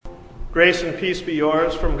Grace and peace be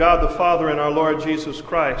yours from God the Father and our Lord Jesus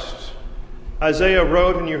Christ. Isaiah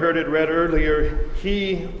wrote, and you heard it read earlier,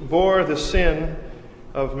 He bore the sin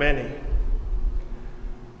of many.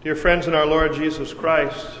 Dear friends in our Lord Jesus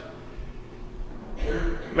Christ,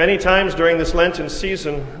 many times during this Lenten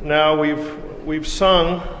season now we've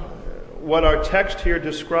sung what our text here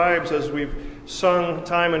describes as we've sung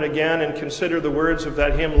time and again and considered the words of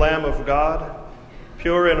that hymn, Lamb of God,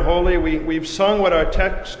 pure and holy. We've sung what our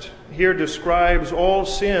text here describes, all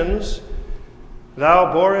sins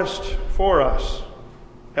thou borest for us,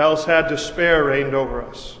 else had despair reigned over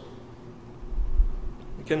us.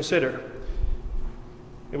 Consider,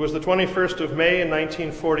 it was the 21st of May in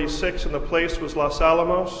 1946, and the place was Los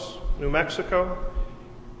Alamos, New Mexico.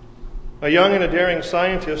 A young and a daring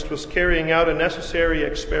scientist was carrying out a necessary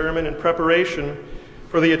experiment in preparation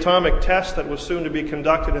for the atomic test that was soon to be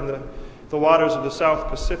conducted in the waters of the South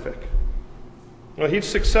Pacific. Well, he'd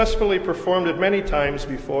successfully performed it many times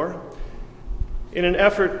before in an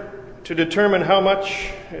effort to determine how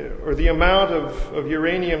much or the amount of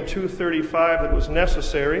uranium-235 that was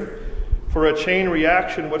necessary for a chain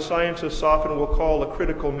reaction, what scientists often will call a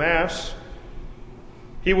critical mass.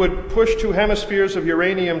 He would push two hemispheres of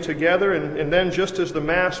uranium together, and then just as the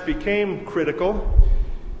mass became critical,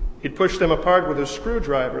 he'd push them apart with a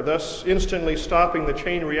screwdriver, thus instantly stopping the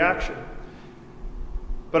chain reaction.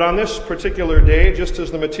 But on this particular day, just as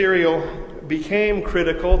the material became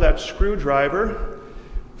critical, that screwdriver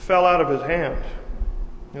fell out of his hand.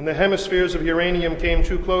 And the hemispheres of uranium came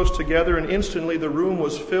too close together, and instantly the room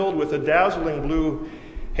was filled with a dazzling blue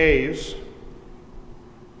haze.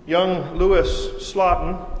 Young Louis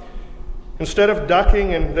Slotin, instead of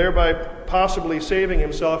ducking and thereby possibly saving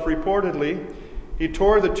himself, reportedly, he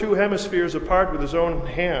tore the two hemispheres apart with his own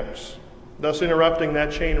hands, thus interrupting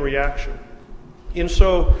that chain reaction. In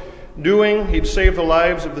so doing, he'd saved the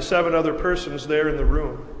lives of the 7 other persons there in the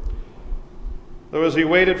room. Though as he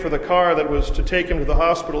waited for the car that was to take him to the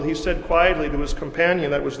hospital, he said quietly to his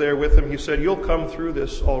companion that was there with him, he said, "You'll come through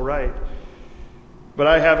this all right, but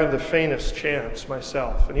I haven't the faintest chance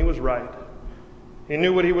myself." And he was right. He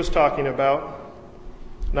knew what he was talking about.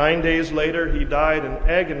 9 days later, he died an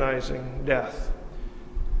agonizing death.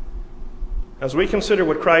 As we consider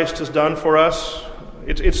what Christ has done for us,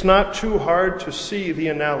 it's not too hard to see the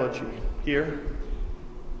analogy here.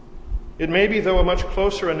 It may be, though, a much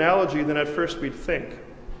closer analogy than at first we'd think.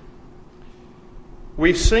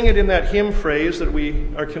 We sing it in that hymn phrase that we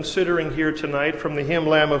are considering here tonight from the hymn,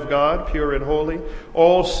 Lamb of God, pure and holy.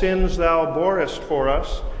 All sins thou borest for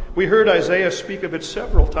us. We heard Isaiah speak of it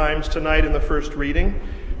several times tonight in the first reading,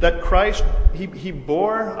 that Christ, he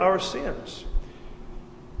bore our sins.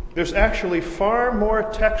 There's actually far more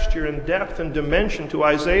texture and depth and dimension to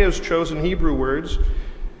Isaiah's chosen Hebrew words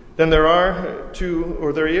than there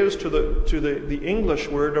is to the English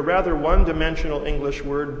word, a rather one-dimensional English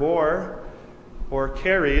word, bore or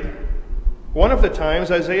carried. One of the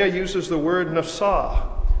times Isaiah uses the word nasah,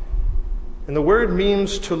 and the word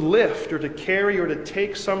means to lift or to carry or to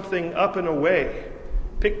take something up and away.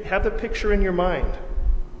 Have the picture in your mind.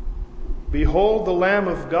 Behold the Lamb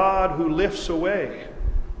of God who lifts away,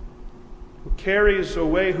 who carries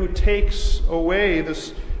away, who takes away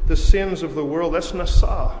the sins of the world. That's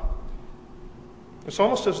nasah. It's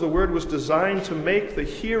almost as the word was designed to make the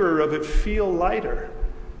hearer of it feel lighter.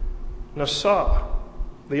 Nasah.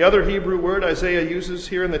 The other Hebrew word Isaiah uses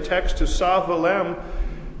here in the text is savalem,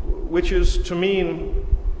 which is to mean,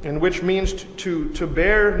 and which means to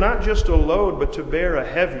bear not just a load, but to bear a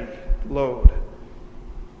heavy load.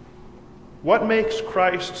 What makes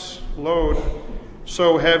Christ's load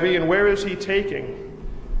so heavy, and where is he taking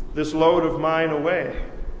this load of mine away?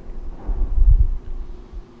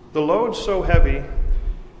 The load's so heavy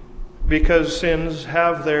because sins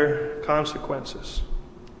have their consequences.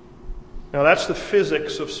 Now that's the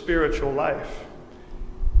physics of spiritual life.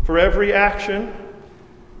 For every action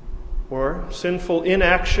or sinful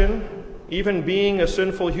inaction, even being a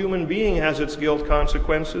sinful human being has its guilt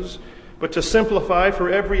consequences. But to simplify, for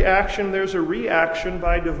every action there's a reaction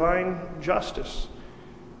by divine justice.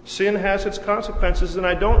 Sin has its consequences, and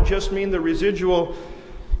I don't just mean the residual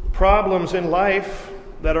problems in life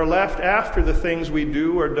that are left after the things we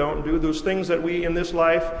do or don't do, those things that we in this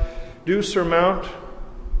life do surmount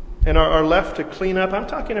and are left to clean up. I'm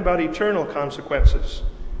talking about eternal consequences.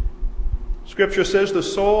 Scripture says the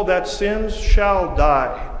soul that sins shall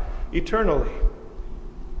die eternally.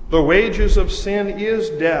 The wages of sin is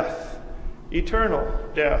death, eternal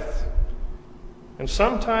death. And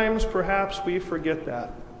sometimes perhaps we forget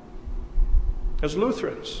that. As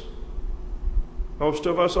Lutherans, most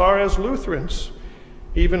of us are as Lutherans.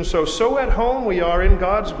 Even so at home we are in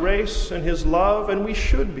God's grace and His love, and we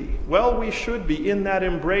should be. Well, we should be in that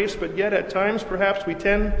embrace, but yet at times perhaps we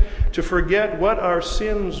tend to forget what our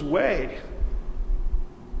sins weigh.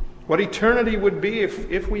 What eternity would be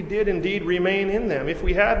if we did indeed remain in them, if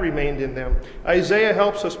we had remained in them. Isaiah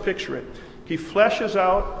helps us picture it. He fleshes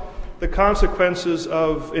out the consequences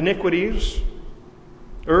of iniquities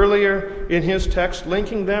earlier in his text,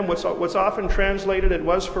 linking them, what's often translated, it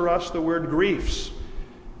was for us the word griefs.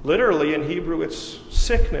 Literally in Hebrew it's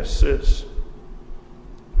sicknesses.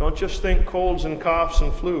 Don't just think colds and coughs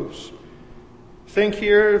and flus. Think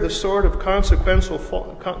here the sort of consequential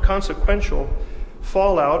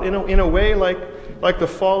fallout in a way like the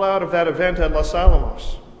fallout of that event at Los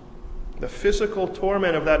Alamos. The physical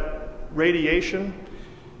torment of that radiation,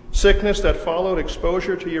 sickness that followed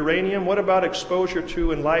exposure to uranium. What about exposure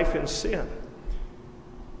to and life in sin?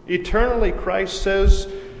 Eternally, Christ says,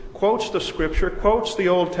 quotes the Scripture, quotes the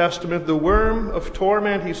Old Testament, the worm of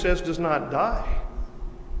torment, he says, does not die.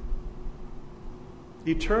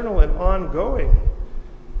 Eternal and ongoing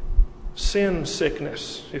sin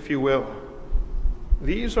sickness, if you will.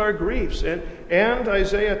 These are griefs. And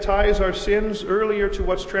Isaiah ties our sins earlier to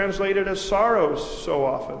what's translated as sorrows so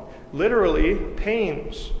often. Literally,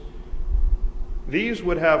 pains. These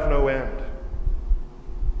would have no end.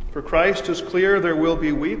 For Christ is clear, there will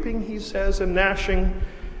be weeping, he says, and gnashing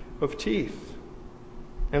of teeth.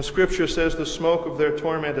 And Scripture says the smoke of their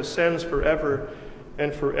torment ascends forever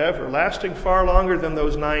and forever, lasting far longer than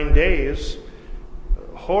those 9 days,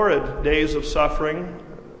 horrid days of suffering,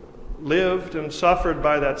 lived and suffered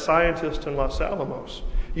by that scientist in Los Alamos.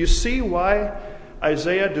 You see why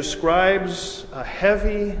Isaiah describes a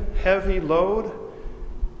heavy, heavy load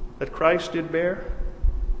that Christ did bear?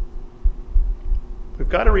 We've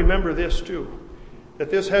got to remember this too, that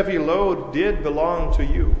this heavy load did belong to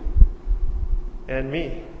you and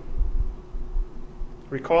me.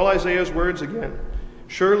 Recall Isaiah's words again.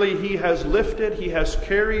 Surely he has lifted, he has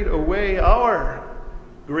carried away our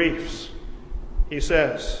griefs, he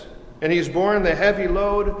says, and he's borne the heavy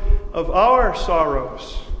load of our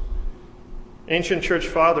sorrows. Ancient church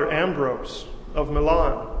father Ambrose of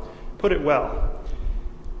Milan put it well.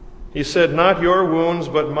 He said, "Not your wounds,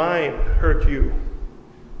 but mine hurt you,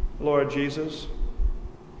 Lord Jesus."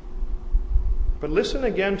 But listen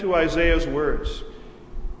again to Isaiah's words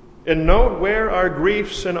and note where our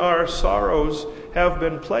griefs and our sorrows have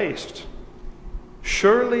been placed.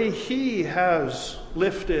 Surely he has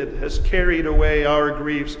lifted, has carried away our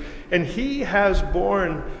griefs, and he has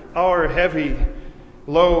borne our heavy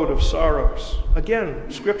load of sorrows.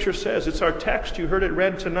 Again, Scripture says, it's our text, you heard it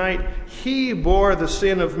read tonight, he bore the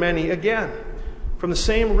sin of many. Again, from the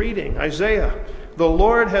same reading, Isaiah, the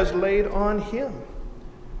Lord has laid on him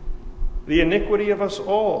the iniquity of us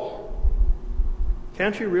all.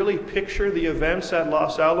 Can't you really picture the events at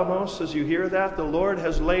Los Alamos as you hear that? The Lord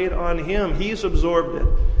has laid on him, he's absorbed it,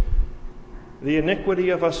 the iniquity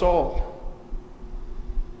of us all.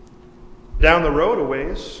 Down the road a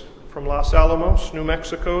ways, from Los Alamos, New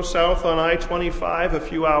Mexico, south on I-25, a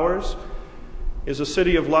few hours, is the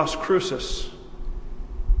city of Las Cruces.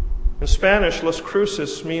 In Spanish, Las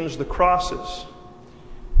Cruces means the crosses.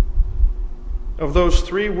 Of those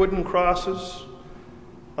 3 wooden crosses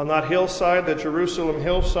on that hillside, the Jerusalem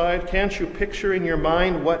hillside, can't you picture in your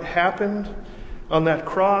mind what happened on that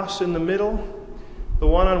cross in the middle, the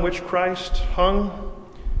one on which Christ hung?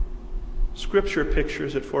 Scripture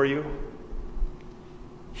pictures it for you.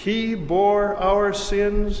 He bore our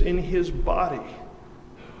sins in his body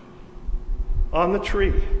on the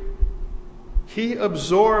tree. He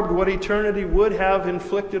absorbed what eternity would have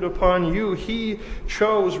inflicted upon you. He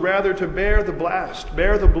chose rather to bear the blast,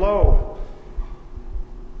 bear the blow,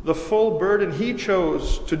 the full burden. He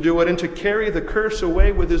chose to do it and to carry the curse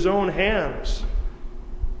away with his own hands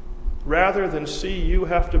rather than see you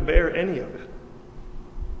have to bear any of it.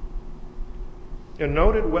 And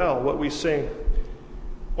note it well what we sing.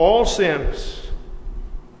 All sins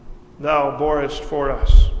thou borest for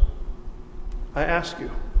us. I ask you,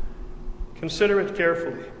 consider it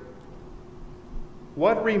carefully.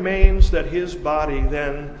 What remains that his body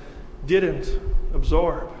then didn't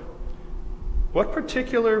absorb? What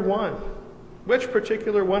particular one? Which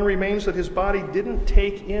particular one remains that his body didn't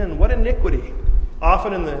take in? What iniquity?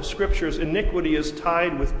 Often in the Scriptures, iniquity is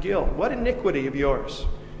tied with guilt. What iniquity of yours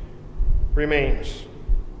remains?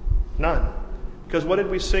 None. Because what did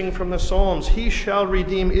we sing from the Psalms? He shall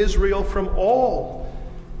redeem Israel from all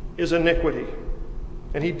his iniquity.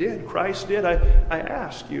 And he did. Christ did. I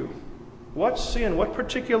ask you, what sin, what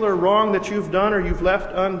particular wrong that you've done or you've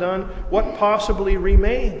left undone, what possibly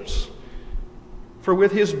remains For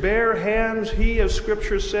with his bare hands he, as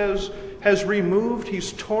Scripture says, has removed,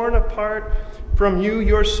 he's torn apart from you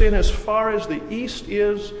your sin as far as the east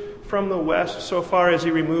is from the west, so far as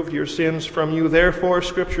he removed your sins from you. Therefore,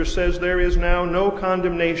 Scripture says, there is now no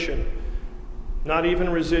condemnation, not even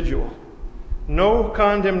residual. No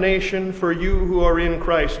condemnation for you who are in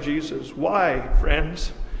Christ Jesus. Why,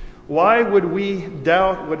 friends? Why would we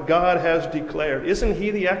doubt what God has declared? Isn't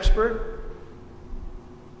he the expert?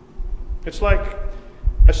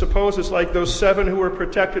 I suppose it's like those 7 who were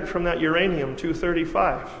protected from that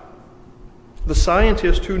uranium-235. The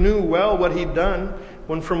scientist who knew well what he'd done,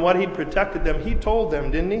 when from what he'd protected them, he told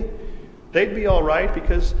them, didn't he? They'd be all right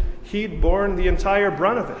because he'd borne the entire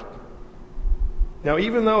brunt of it. Now,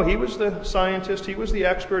 even though he was the scientist, he was the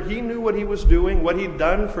expert, he knew what he was doing, what he'd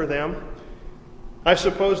done for them, I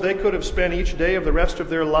suppose they could have spent each day of the rest of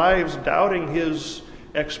their lives doubting his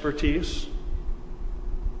expertise,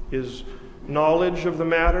 his knowledge of the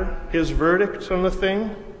matter, his verdict on the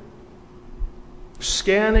thing,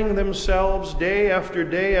 scanning themselves day after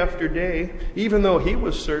day after day, even though he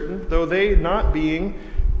was certain, though they not being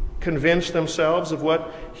convinced themselves of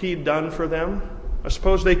what he'd done for them. I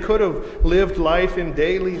suppose they could have lived life in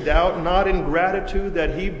daily doubt, not in gratitude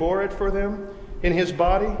that he bore it for them in his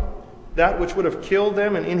body, that which would have killed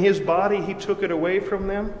them, and in his body he took it away from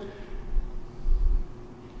them.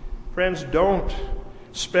 Friends, don't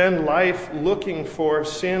spend life looking for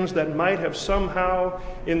sins that might have somehow,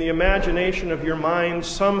 in the imagination of your mind,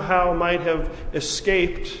 somehow might have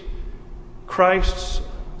escaped Christ's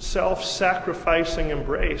self-sacrificing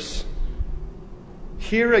embrace.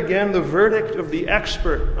 Hear again the verdict of the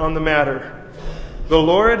expert on the matter. The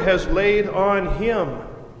Lord has laid on him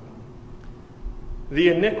the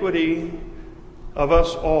iniquity of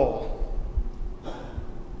us all.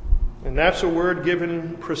 And that's a word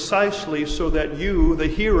given precisely so that you, the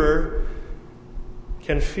hearer,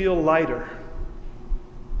 can feel lighter.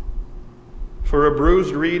 For a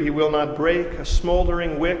bruised reed he will not break, a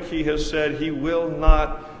smoldering wick, he has said, he will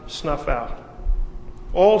not snuff out.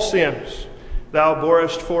 All sins thou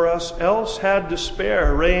borest for us, else had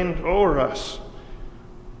despair reigned over us.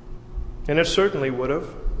 And it certainly would have.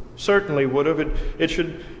 Certainly would have. It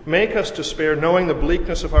should make us despair, knowing the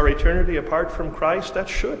bleakness of our eternity apart from Christ. That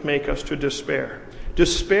should make us to despair.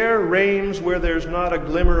 Despair reigns where there's not a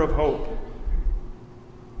glimmer of hope.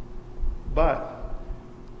 But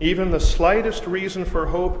even the slightest reason for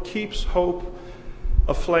hope keeps hope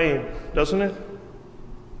aflame, doesn't it?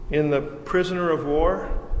 In the prisoner of war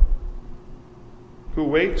who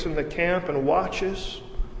waits in the camp and watches,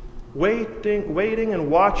 waiting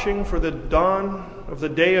and watching for the dawn of the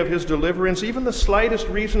day of his deliverance. Even the slightest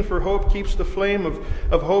reason for hope keeps the flame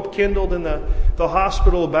of hope kindled in the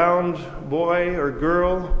hospital-bound boy or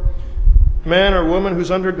girl, man or woman who's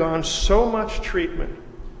undergone so much treatment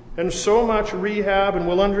and so much rehab and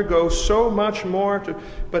will undergo so much more,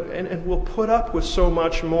 and will put up with so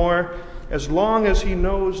much more as long as he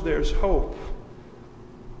knows there's hope.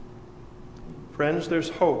 Friends, there's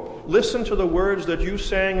hope. Listen to the words that you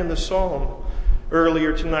sang in the psalm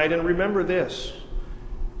earlier tonight, and remember this.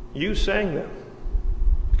 You sang them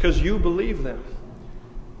because you believe them.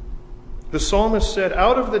 The psalmist said,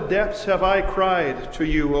 "Out of the depths have I cried to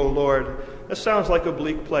you, O Lord." That sounds like a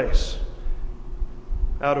bleak place.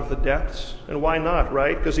 Out of the depths. And why not,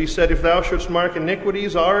 right? Because he said, "If thou shouldst mark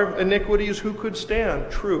iniquities, our iniquities, who could stand?"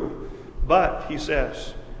 True. But, he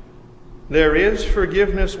says, there is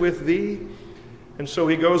forgiveness with thee. And so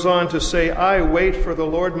he goes on to say, "I wait for the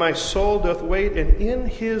Lord, my soul doth wait, and in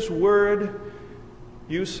his word,"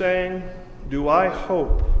 you sang, "do I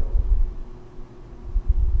hope."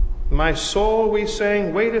 My soul, we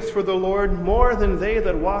sang, waiteth for the Lord more than they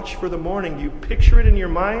that watch for the morning. You picture it in your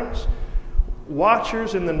minds?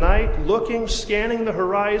 Watchers in the night, looking, scanning the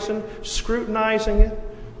horizon, scrutinizing it,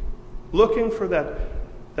 looking for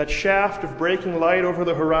that shaft of breaking light over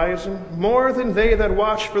the horizon, more than they that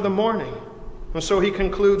watch for the morning. And so he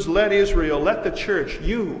concludes, let Israel, let the church,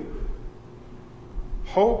 you,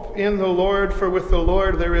 hope in the Lord, for with the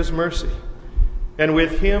Lord there is mercy, and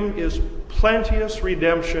with him is plenteous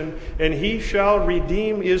redemption, and he shall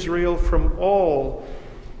redeem Israel from all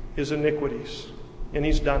his iniquities. And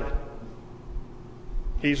he's done it.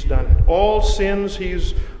 He's done it. All sins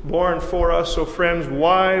he's borne for us. So friends,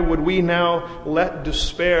 why would we now let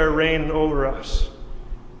despair reign over us?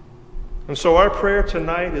 And so our prayer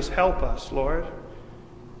tonight is, help us, Lord.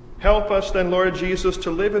 Help us then, Lord Jesus,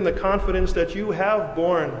 to live in the confidence that you have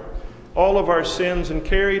borne all of our sins and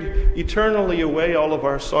carried eternally away all of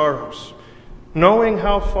our sorrows. Knowing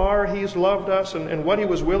how far he's loved us and what he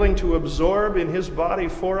was willing to absorb in his body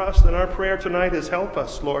for us, then our prayer tonight is, help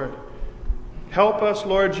us, Lord. Help us,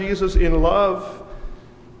 Lord Jesus, in love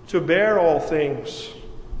to bear all things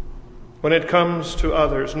when it comes to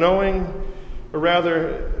others, knowing, or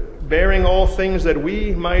rather bearing all things that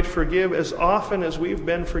we might forgive as often as we've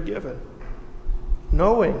been forgiven.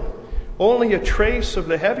 Knowing only a trace of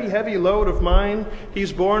the heavy, heavy load of mine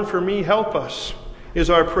he's borne for me. Help us, is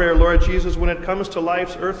our prayer, Lord Jesus, when it comes to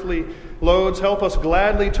life's earthly loads. Help us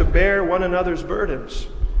gladly to bear one another's burdens,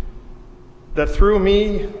 that through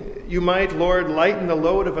me you might, Lord, lighten the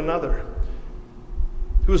load of another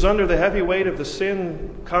who's under the heavy weight of the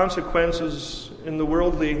sin consequences in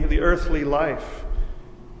the earthly life.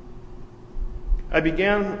 I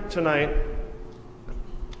began tonight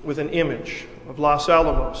with an image of Los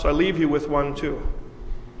Alamos. I leave you with one too.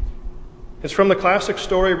 It's from the classic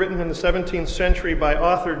story written in the 17th century by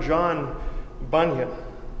author John Bunyan,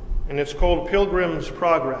 and it's called Pilgrim's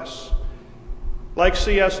Progress. Like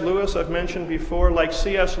C.S. Lewis, I've mentioned before, like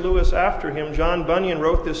C.S. Lewis after him, John Bunyan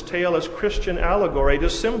wrote this tale as Christian allegory to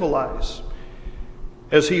symbolize,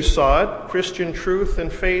 as he saw it, Christian truth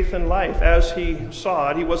and faith and life. As he saw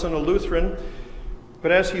it, he wasn't a Lutheran,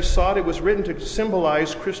 but as he saw it, it was written to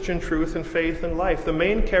symbolize Christian truth and faith and life. The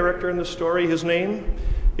main character in the story, his name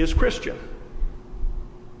is Christian.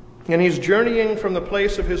 And he's journeying from the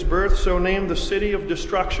place of his birth, so named the city of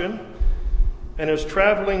destruction, and is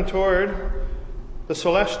traveling toward the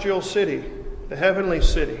celestial city, the heavenly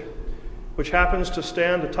city, which happens to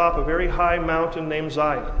stand atop a very high mountain named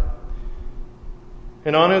Zion.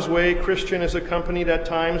 And on his way, Christian is accompanied at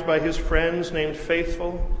times by his friends named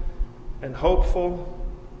Faithful and Hopeful.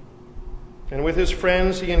 And with his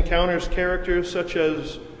friends, he encounters characters such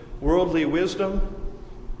as worldly wisdom.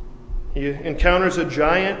 He encounters a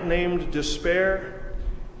giant named Despair,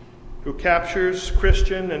 who captures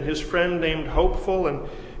Christian and his friend named Hopeful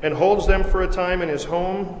and holds them for a time in his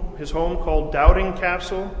home called Doubting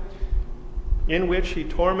Castle, in which he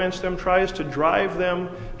torments them, tries to drive them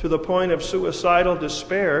to the point of suicidal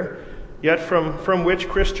despair, yet from which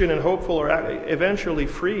Christian and Hopeful are eventually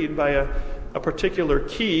freed by a particular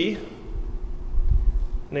key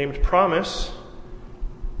named Promise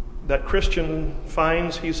that Christian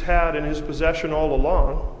finds he's had in his possession all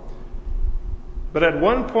along. But at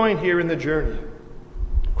one point here in the journey,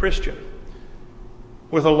 Christian,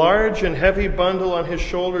 with a large and heavy bundle on his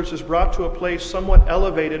shoulders, is brought to a place somewhat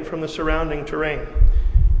elevated from the surrounding terrain.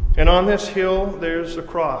 And on this hill, there's a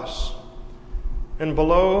cross. And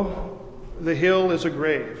below the hill is a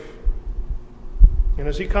grave. And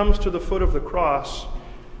as he comes to the foot of the cross,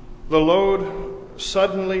 the load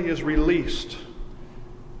suddenly is released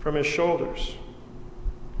from his shoulders.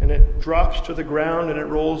 And it drops to the ground, and it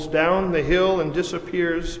rolls down the hill and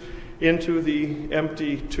disappears into the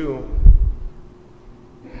empty tomb.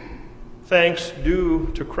 Thanks due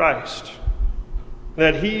to Christ,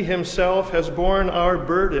 that he himself has borne our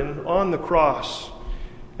burden on the cross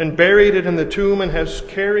and buried it in the tomb and has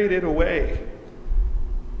carried it away.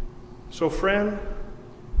 So friend,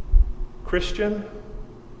 Christian,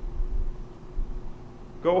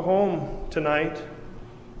 go home tonight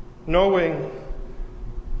knowing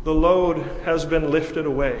the load has been lifted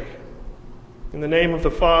away. In the name of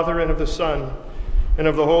the Father, and of the Son, and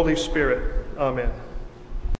of the Holy Spirit. Amen.